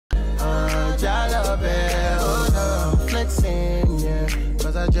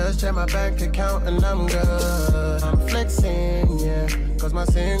just check my bank account and I'm good. I'm flexing, yeah, cause my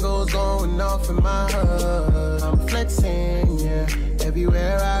singles going off in my hood. I'm flexing, yeah,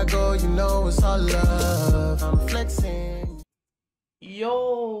 everywhere I go, you know it's all love. I'm flexing.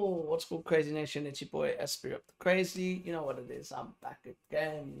 Yo, what's good, Crazy Nation? It's your boy Espy up the Crazy. You know what it is. I'm back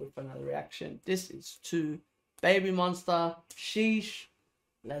again with another reaction. This is to BABYMONSTER, Sheesh.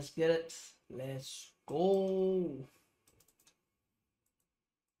 Let's get it. Let's go.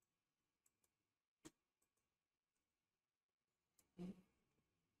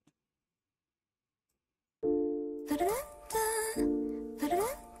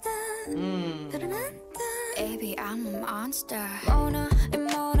 Baby, I'm a monster. Mona and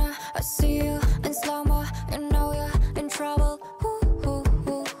Mona, I see you in slow-mo. You know you're in trouble.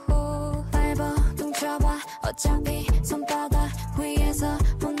 밟아, 뭉쳐봐. 어차피 손바닥 위에서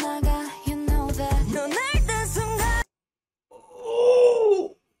못 나가. You know that. 넌 알던 순간.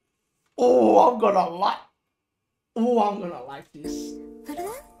 I'm gonna like. I'm gonna like this.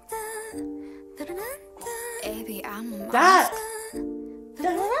 Baby, I'm a monster. That.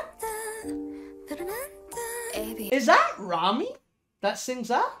 Baby. Is that Rami that sings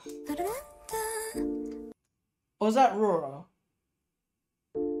that? Or is that Rora?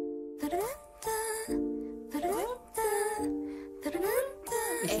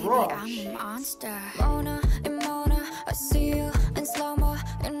 It's Baby, Rora. I'm a monster. Mona and Mona, I see you in slow-mo.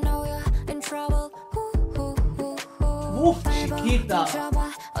 You know you're in trouble. Woof, Chiquita.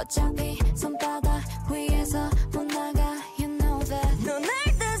 어차피 손바닥 위에서 못 나가. You know that. 넌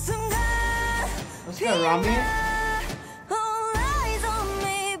알던 순간. Let's go, Rami. All eyes on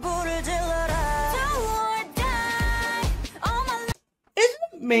me, 불을 질러라. Do or die. All my life. Is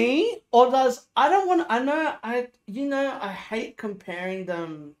it me, or does I hate comparing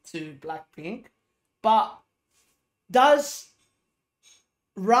them to Blackpink, but does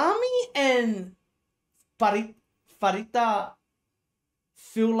Rami and Farita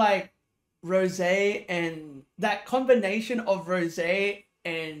feel like Rosé, and that combination of Rosé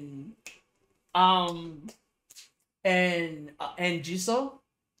and Jisoo?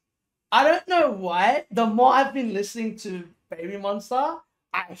 I don't know why. The more I've been listening to BABYMONSTER,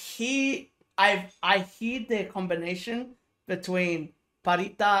 I hear their combination between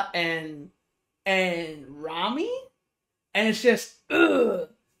Parita and Rami, and it's just ugh.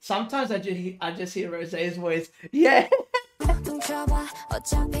 Sometimes I just hear Rosé's voice. Yeah.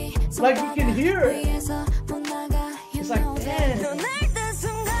 Like you can hear it. It's like, damn.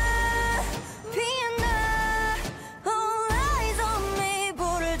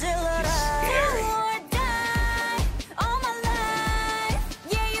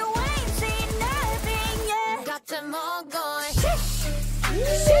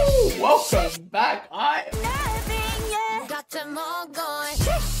 Welcome back.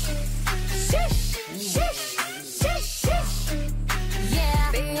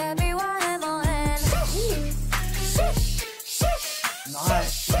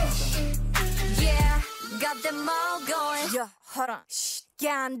 Nice. Yeah, got them all going. Yeah, hold on.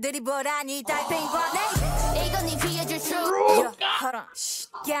 얀 드리블하니 달팽이관에 이건 네 피해줄 수. Yeah, hold on.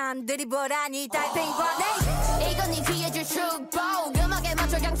 얀 드리블하니 달팽이관에 이건 네 피해줄 수. 음악에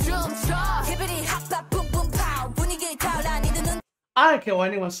맞춰 그냥 춤춰. 히비리 핫바 뿜뿜 파우 분위기 타올라 니들은. I don't care what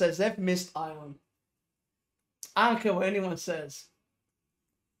anyone says. They've missed Ion. I don't care what anyone says.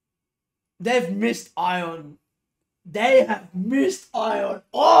 They've missed Ion. They have missed Ion.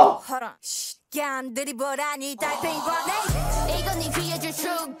 Oh! hold on. 얀 드리블하니 달팽이관에 이건 네 피해줄 수.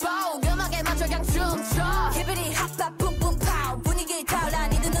 음악에 맞춰 그냥 춤춰. 히비리 핫바 뿜뿜 파우 분위기 타올라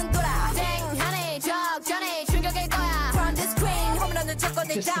니들은 돌아. 땡하네 적잖아 충격일 거야. From the screen 홈런을 쳤고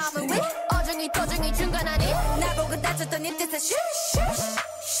내 다음은 위. 어중이 도중이 중간하니 날 보고 다쳤던 입뜻에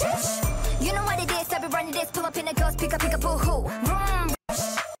슈슈슈. You know what it is, every running this, pull up in a ghost, pick up, boo-hoo.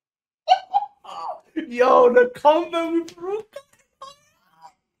 Yo, the combo with Brooke.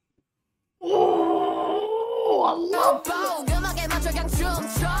 Oh, I love it.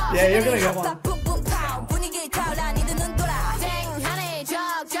 Yeah, you're gonna get one.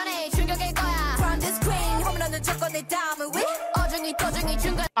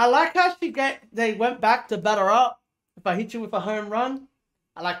 I like how they went back to better up. If I hit you with a home run,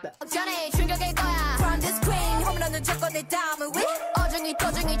 I like that.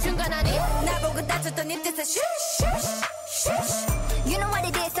 You know what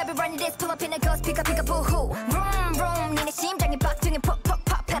it is, every running this, pull up in a ghost, pick up, boo-hoo. Vroom, vroom, 니네 심장이 박등에 pop, pop,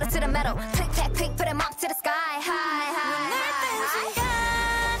 pop, pedal to the metal. Click, clack, click, put 'em up to the sky, high, high.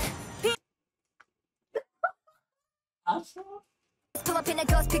 Pull up in a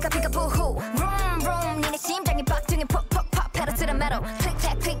ghost, pick up, boo-hoo. Vroom, vroom, 니네 심장이 박등에 pop, pop, pop, pedal to the metal. Click,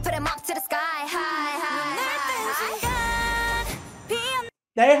 clack, click, put 'em up to the sky. High, high, high, high.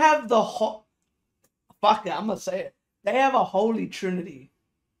 They have the fuck it, I'm gonna say it. They have a holy trinity.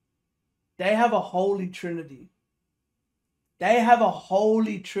 They have a holy trinity. They have a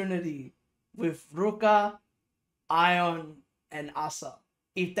holy trinity with Ruka, Ion, and Asa.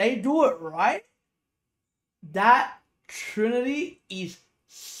 If they do it right, that trinity is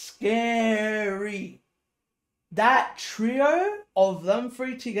scary. That trio of them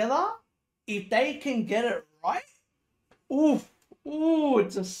three together, if they can get it right, oof, ooh,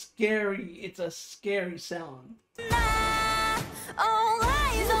 it's a scary sound. All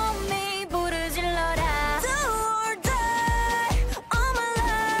eyes on me, 부르질러라. Do or die, all my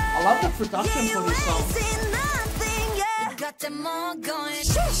life. I love the production for this song. Got them all going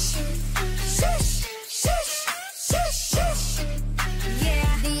shush, shush, shush, shush, shush. Yeah,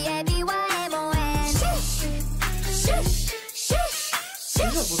 BABYMON. Shush, shush, shush,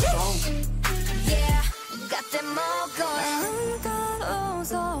 Beautiful song. yeah, got them all going.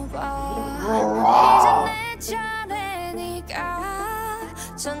 웃어봐. 이제 내 차례니까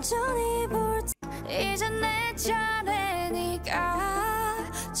천천히 불. 이제 내 차례니까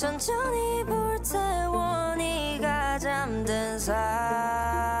천천히 불태워 네가 잠든 사이.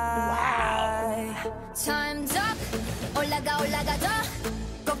 Time's up. 올라가 올라가 더.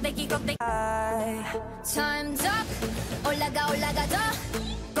 꼭대기 꼭대기. Time's up. 올라가 올라가 더.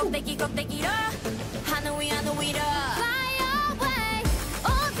 꼭대기 꼭대기로. 하늘 위 하늘 위로. Fly away. 온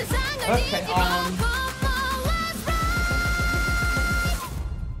세상을 Okay, 뒤집어. Let's ride.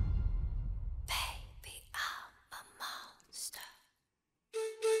 Baby, I'm a monster.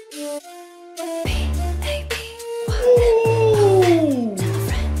 Baby, Ooh, tell a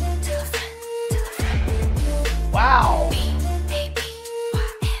friend, tell a friend, tell a friend. wow. Baby,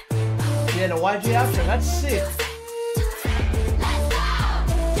 Yeah, the YG outro, that's sick. let's go.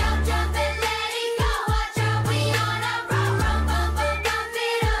 Jump, jump and let it go. Watch out, we on a roll, roll, bump, bump, bump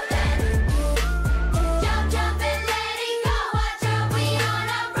it up then. Jump, jump and let it go. Watch out, we on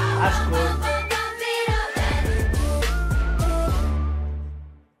a roll, That's roll, good. bump, bump it up then.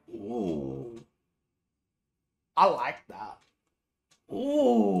 Ooh, I like that.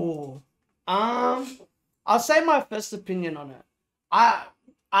 Ooh, I'll say my first opinion on it.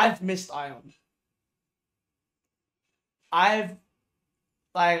 I've missed Ion. I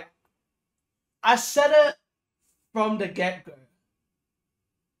said it from the get-go.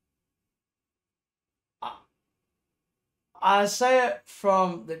 I say it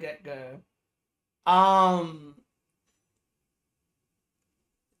from the get-go.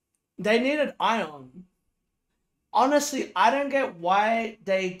 They needed Ion. Honestly, I don't get why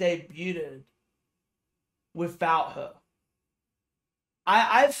they debuted without her.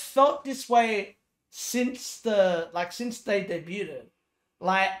 I've felt this way since they debuted.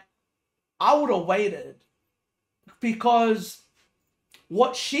 Like, I would have waited, because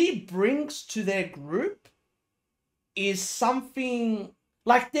what she brings to their group is something,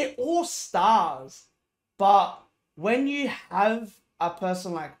 like, they're all stars, but when you have a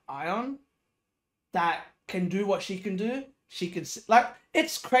person like Ion that can do what she can do, like,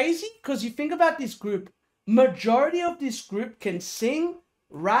 it's crazy because you think about this group. Majority of this group can sing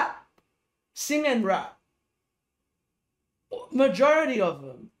and rap. Majority of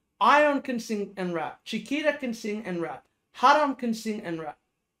them. Ion can sing and rap. Chiquita can sing and rap. Haram can sing and rap.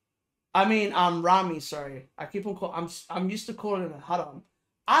 I mean, Rami, sorry. I keep on calling, I'm used to calling her Haram.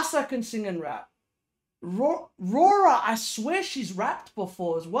 Asa can sing and rap. Rora, I swear she's rapped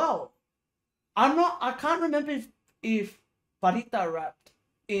before as well. I can't remember if Parita rapped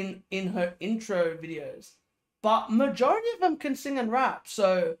in her intro videos, but majority of them can sing and rap.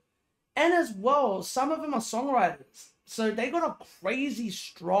 So, and as well, some of them are songwriters, so they got a crazy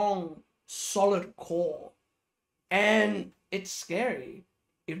strong solid core, and it's scary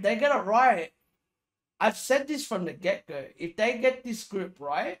if they get it right. I've said this from the get-go. If they get this group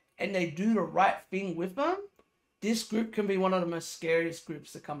right and they do the right thing with them, this group can be one of the most scariest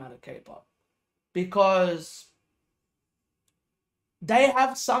groups to come out of K-pop, because they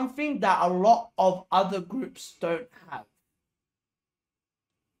have something that a lot of other groups don't have.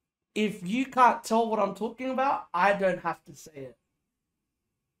 If you can't tell what I'm talking about, I don't have to say it.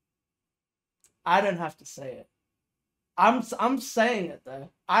 I don't have to say it. I'm saying it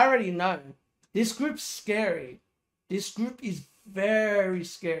though. I already know. This group's scary. This group is very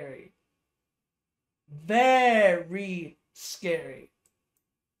scary. Very scary.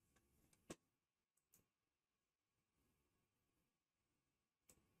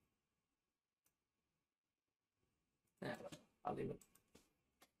 I'll leave it.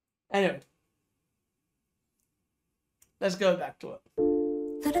 Anyway. Let's go back to it.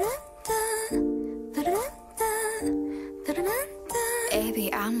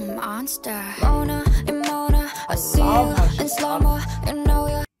 Baby, I'm a monster. Mona and Mona, I see you in slow-mo, you know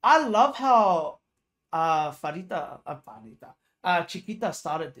you. I love how Chiquita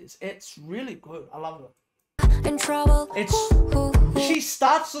started this. It's really good. I love it. In trouble. She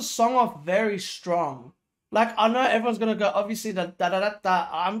starts the song off very strong. Like, I know everyone's gonna go, obviously, the da-da-da-da.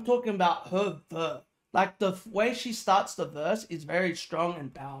 I'm talking about her verse. Like, the way she starts the verse is very strong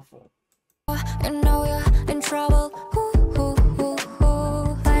and powerful. You know you're in trouble.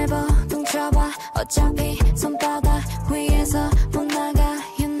 뭉쳐봐 어차피 손바닥 위에서 못 나가.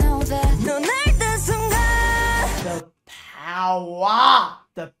 You know that. 넌 알던 순간.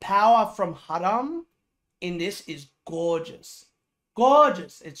 The power from Haram in this is gorgeous.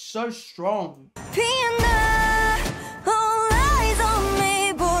 Gorgeous. It's so strong. 피어나, all eyes on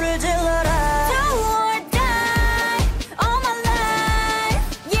me, 불을 질러라. Till or die, all my life.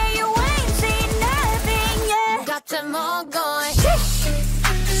 Yeah, you ain't seen nothing yet. got them all going. Sheesh,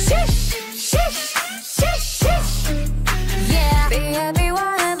 sheesh, sheesh, sheesh. Yeah,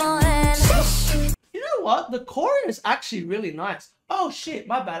 You know what? The choreo is actually really nice. Oh shit,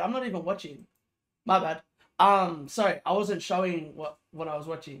 my bad. I'm not even watching. My bad. Sorry, I wasn't showing what I was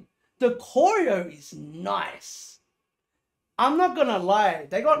watching. The choreo is nice. I'm not gonna lie,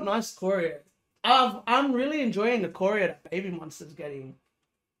 they got nice choreo. I'm really enjoying the choreo that BABYMONSTER's getting.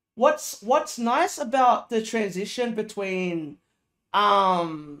 What's nice about the transition between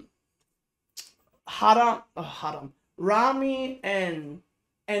Rami and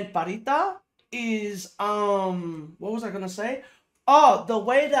Parita is what was I gonna say? Oh, the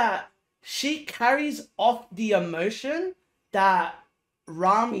way that she carries off the emotion that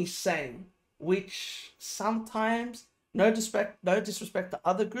Rami sang, which sometimes, no disrespect to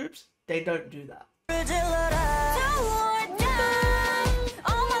other groups, they don't do that.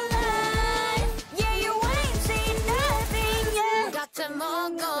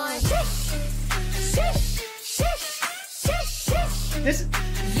 This,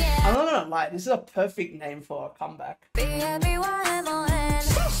 I'm not gonna lie, this is a perfect name for a comeback. Yeah,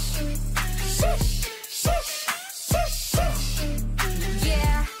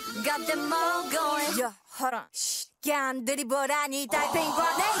 got them all going. Yeah, hold on. 안 들이보라니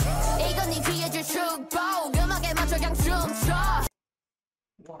달팽이과 내 이건 네 귀에 줄 축복 음악에 맞춰 그냥 춤춰.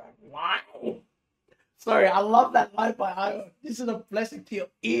 What a line! Sorry, I love that line by Io. This is a blessing to your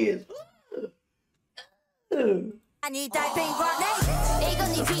ears. 아니 달팽이과 내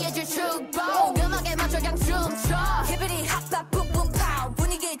이건 네 귀에 줄 축복 음악에 맞춰 그냥 춤춰. 히비리 핫바 뿜뿜 파우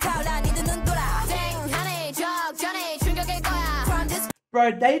분위기 타올라 니들 눈 돌아 쨍하네 적잖네 충격일 거야.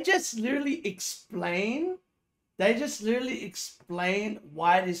 Bro, they just literally explain why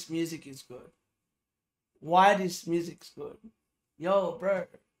this music is good. Why this music's good. Yo, bro,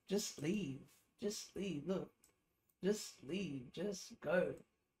 just leave. Just leave. Look. Just leave. Just go.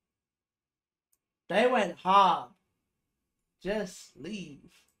 They went hard. Just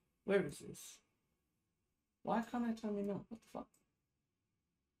leave. Where is this? Why can't I turn me on? What the fuck?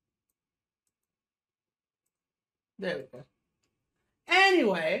 There we go.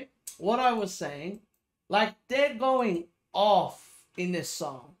 Anyway, what I was saying, like, they're going off in this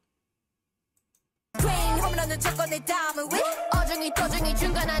song. You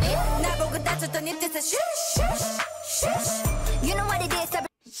know what it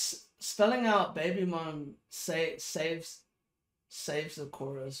is. Spelling out Baby Mom saves the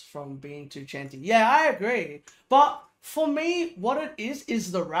chorus from being too chanty. Yeah, I agree. But for me, what it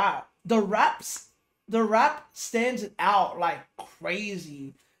is the rap. The rap stands out like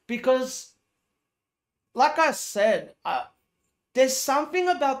crazy because, like I said, there's something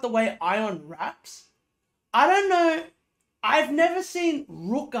about the way Ion raps. I don't know. I've never seen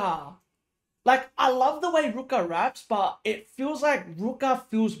Ruka. Like, I love the way Ruka raps, but it feels like Ruka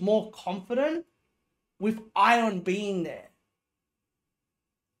feels more confident with Ion being there.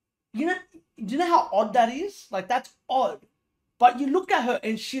 Do you know how odd that is? Like, that's odd. But you look at her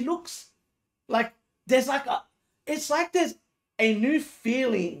and she looks like there's like it's like there's a new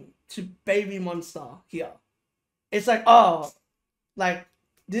feeling to BABYMONSTER here. It's like, oh, like,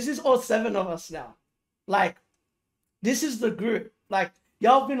 this is all 7 of us now. Like, this is the group. Like,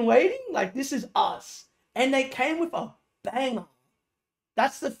 y'all been waiting? Like, this is us. And they came with a banger.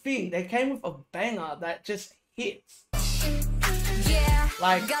 That's the thing. They came with a banger that just hits. Yeah,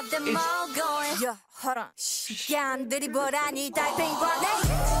 like, got them all going. Yeah, hold on. 안 들이보라니 달팽이과 내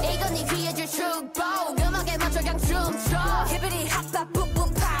이건 네 귀에 줄 축복 음악에 맞춰 그냥 춤춰. 히비리 핫바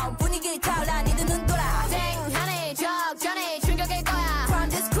뿜뿜 파우 분위기 타올라 니들 눈 돌아 쨍하네 적잖네 충격일 거야. From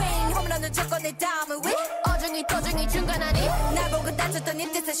this queen 홈런은 조건 내 다음을 위 어중이 또중이 중간 가나니 날 보고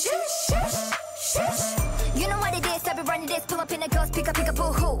따졌더니 뜻은 sheesh You know what it is I've been running this pull up in a ghost pick up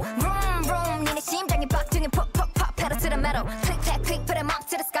boo-hoo Vroom vroom 니네 심장이 박중에 pop pop pop pedal to the metal click clack click put 'em up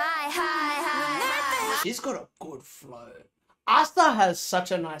to the sky high She's got a good flow. Asa has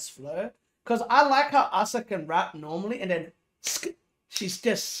such a nice flow because I like how Asa can rap normally and then she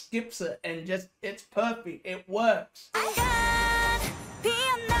just skips it and just it's perfect. It works.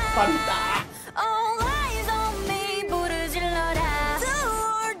 Parita. All eyes on me 불을 질러라 Do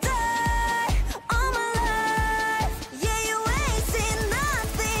or die all my life Yeah you ain't seen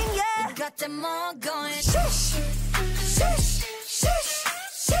nothing yeah Got them all going Shush Shush Shush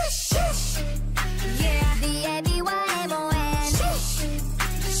Shush Shush Yeah BABYMON Shush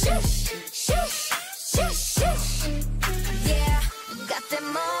Shush Shush Shush Shush Yeah Got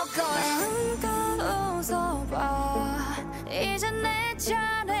them all going 마음껏 웃어봐 이제 내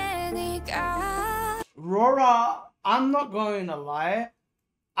차례니까 Rora, I'm not going to lie.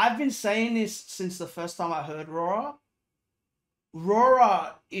 I've been saying this since the first time I heard Rora.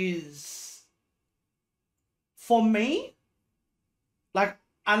 Rora is, for me, like,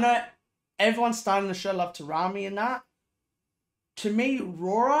 I know everyone's starting to show love to Rami and that. To me,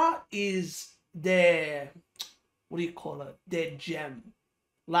 Rora is their, what do you call it? Their gem.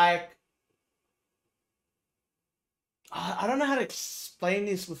 Like, I don't know how to explain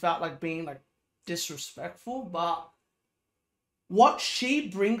this without like being like disrespectful, but what she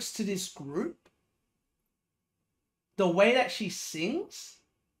brings to this group, the way that she sings,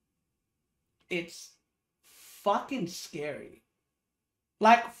 it's fucking scary.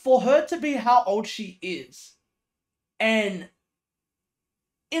 Like for her to be how old she is, and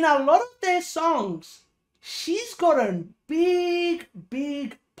in a lot of their songs, she's got a big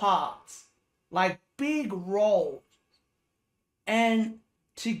parts, like big roles. And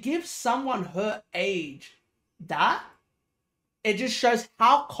to give someone her age that, it just shows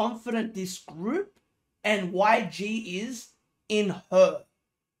how confident this group and YG is in her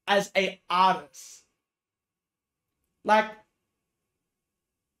as an artist. Like,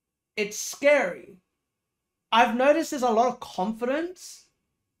 it's scary. I've noticed there's a lot of confidence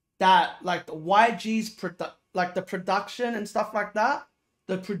that like the YG's like the production and stuff like that,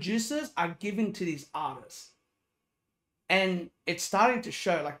 the producers are giving to these artists. And it's starting to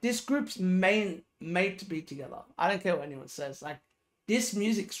show. Like this group's made to be together. I don't care what anyone says. Like this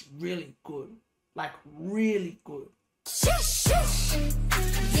music's really good. Like really good.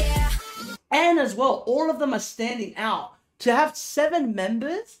 Yeah. And as well, all of them are standing out. To have 7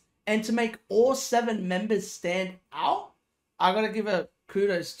 members and to make all 7 members stand out, I gotta give a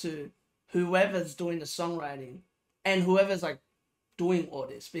kudos to whoever's doing the songwriting and whoever's like doing all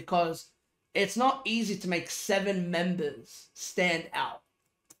this, because it's not easy to make 7 members stand out.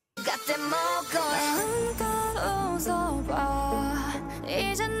 Got them all going.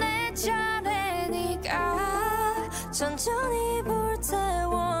 이제 내 차례니까 천천히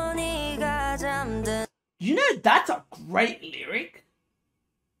불태워 네가 잠든. You know, that's a great lyric.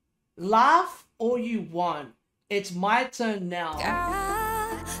 Laugh all you want. It's my turn now.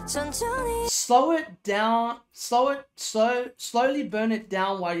 Slow it down. Slowly burn it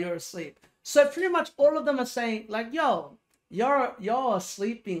down while you're asleep. So pretty much all of them are saying like, yo, you're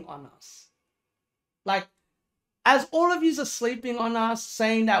sleeping on us. Like, as all of you are sleeping on us,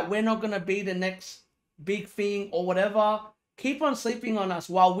 saying that we're not going to be the next big thing or whatever, keep on sleeping on us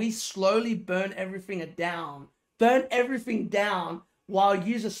while we slowly burn everything down. Burn everything down while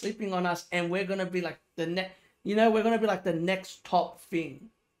you are sleeping on us, and we're going to be like the next, you know, we're going to be like the next top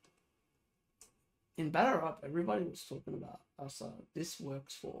thing. In Battle Up, everybody was talking about us. So this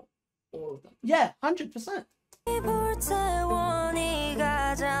works for all of them. Yeah, 100%.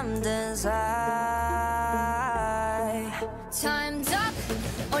 Time's up.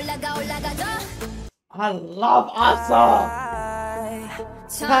 올라가 더. I love Asa.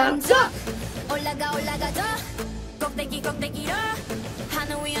 Time's up. 올라가 더. 꼭대기로.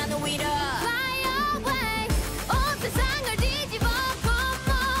 하늘 위로. Fly away. 온 세상을 뒤집어. Come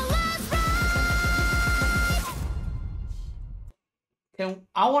on, let's ride.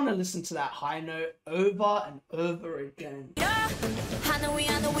 I want to listen to that high note over and over again. 하늘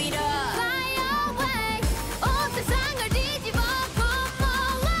위로. Fly away. 온 세상을 뒤집어. Come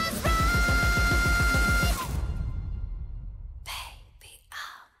on, let's ride. Baby,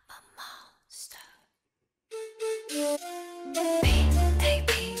 I'm a monster.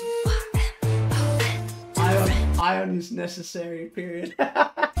 Ion is necessary, period.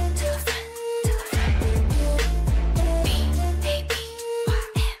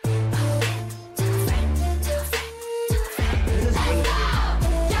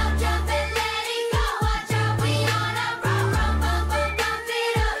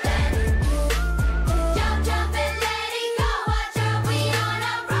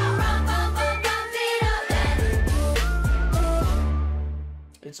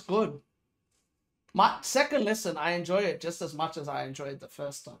 It's good. My second listen, I enjoy it just as much as I enjoyed the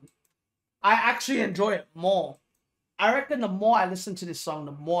first time. I actually enjoy it more. I reckon the more I listen to this song,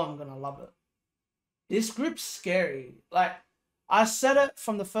 the more I'm gonna love it. This group's scary. Like, I said it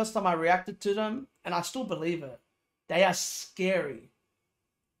from the first time I reacted to them, and I still believe it. They are scary.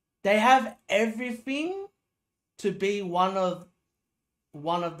 They have everything to be one of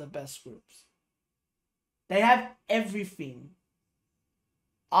the best groups. They have everything.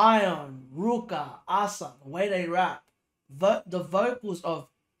 Ion, Ruka, Asa, the way they rap, the vocals of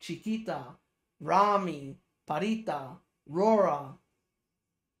Chiquita, Rami, Parita, Rora,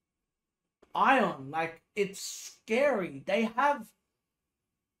 Ion, like, it's scary. They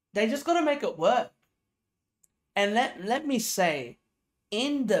just gotta make it work. And let me say,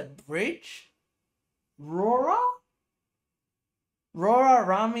 in the bridge, Rora,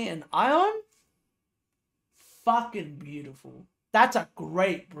 Rami, and Ion, fucking beautiful. That's a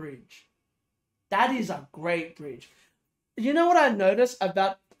great bridge. That is a great bridge. You know what I noticed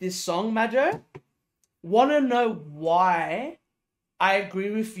about this song, Majo? Want to know why I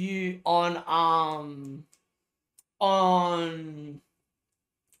agree with you on oh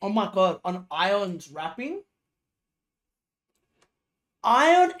my god, on Ion's rapping?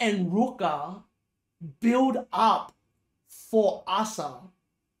 Ion and Ruka build up for Asa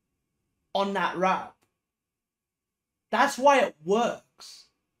on that rap. That's why it works.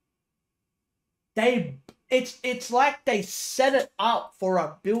 It's like they set it up for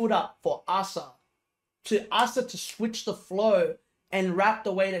a build up for Asa to switch the flow and rap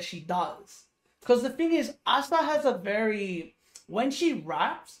the way that she does. Because the thing is, Asa has a very, when she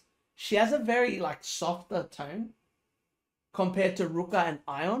raps, she has a very like softer tone compared to Ruka and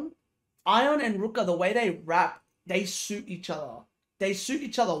Ion. Ion and Ruka, the way they rap, they suit each other. They suit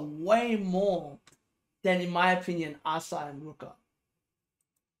each other way more than, in my opinion, Asa and Ruka.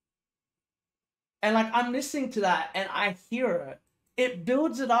 And like, I'm listening to that and I hear it. It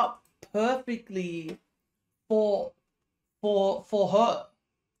builds it up perfectly for her.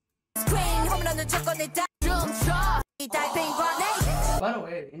 By the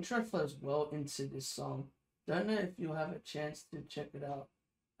way, the intro flows well into this song. Don't know if you'll have a chance to check it out,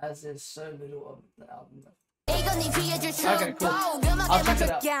 as there's so little of the album left. Okay, cool. I'll check it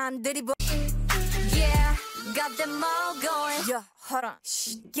out. Yeah, got them all going. Yeah, hold on.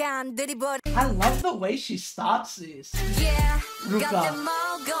 I love the way she starts this. Yeah, Ruka. got them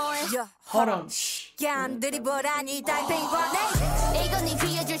all going. Yeah, Hold on. 캔들이보라니 달팽이관에 이건 네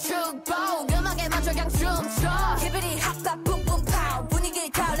귀에 줄 축복 음악에 맞춰 그냥 춤춰 히비리 핫핫 뿜뿜 파우 분위기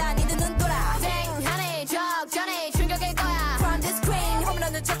타올라 네 눈은 돌아 땡하네 적잖아 충격일 거야 From the screen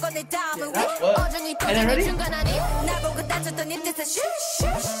홈런은 쳤고 내 다음은 위 어정이 터지는 중간하니 날 보고 따졌던 입뜻은 쉬쉬쉬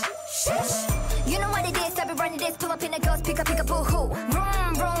You know what it is, I've been running this pull up in a ghost, pick up, boo-hoo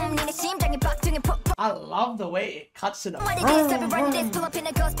Vroom, vroom, 니네 심장이 박등에 푹푹 I love the way it cuts it up. What it is, I've been running this pull up in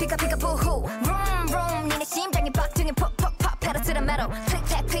a ghost, pick up, boo-hoo Vroom, vroom, 니네 심장이 박등에 푹푹 pop, pedal to the metal Click,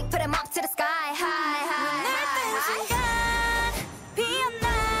 clack, click, put 'em up to the sky, high, high, high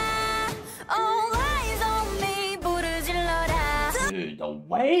All eyes on me, 불을 질러라 Dude, the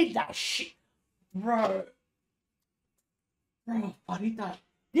way that shit, bro, Parita,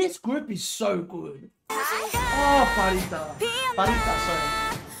 this group is so good. Oh, Parita, sorry.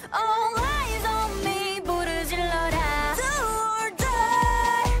 All eyes on me, 불을 질러라 Do or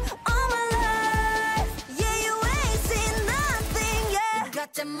die, all my life Yeah, you ain't seen nothing, yeah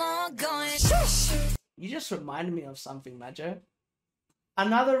Got them all going You just reminded me of something, Majo.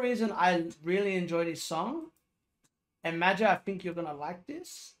 Another reason I really enjoy this song, and Majo, I think you're gonna like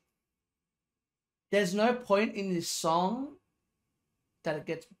this. There's no point in this song that it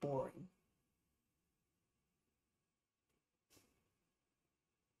gets boring.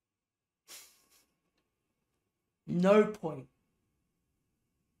 No point.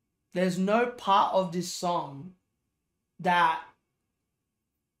 There's no part of this song that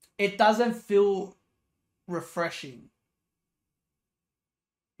it doesn't feel refreshing.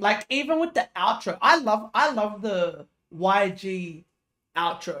 Like, even with the outro, I love the YG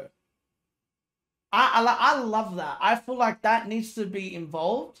outro. I love that. I feel like that needs to be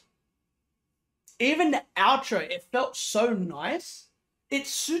involved. Even the outro, it felt so nice. It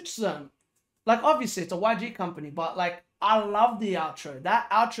suits them. Like, obviously, it's a YG company, but, like, I love the outro. That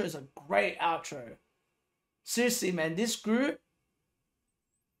outro is a great outro. Seriously, man, this group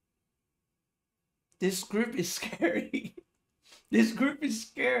is scary. This group is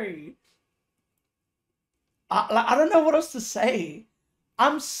scary. I don't know what else to say.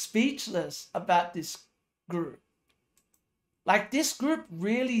 I'm speechless about this group. Like, this group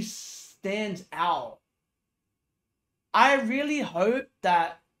really stands out. I really hope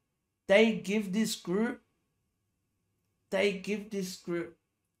that they give this group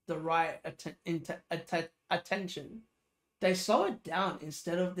the right attention. They slow it down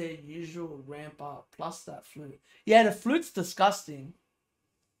instead of their usual ramp up, plus that flute. Yeah, the flute's disgusting.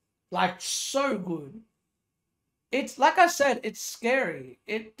 Like, so good. It's, like I said, it's scary.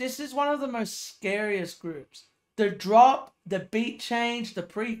 This is one of the most scariest groups. The drop, the beat change, the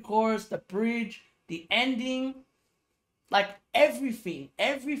pre-chorus, the bridge, the ending. Like, everything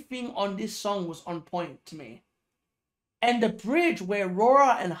on this song was on point to me. And the bridge where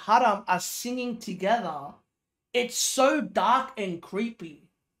Rora and Haram are singing together, it's so dark and creepy.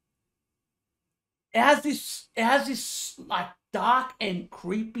 It has this like dark and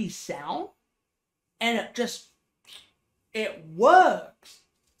creepy sound, and it works.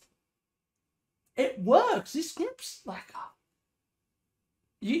 It works. This group's like,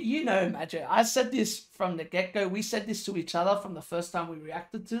 you know, Magic. I said this from the get-go. We said this to each other from the first time we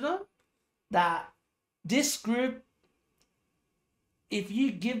reacted to them, that this group, if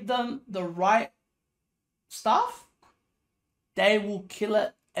you give them the right stuff, they will kill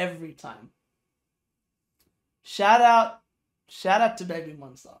it every time. Shout out to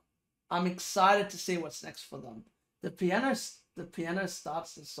BABYMONSTER. I'm excited to see what's next for them. The piano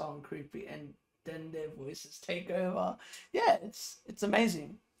starts the song creepy, and then their voices take over. Yeah, it's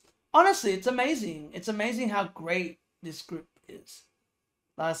amazing. Honestly, it's amazing. It's amazing how great this group is.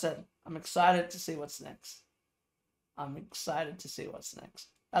 Like I said, I'm excited to see what's next. I'm excited to see what's next.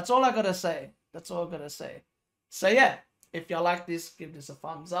 That's all I gotta say. So yeah, if y'all like this, give this a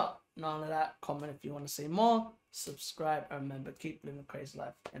thumbs up. None of that. Comment if you want to see more. Subscribe. And remember, keep living a crazy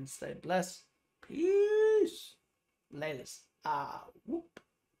life and stay blessed. Peace. Latest. Whoop.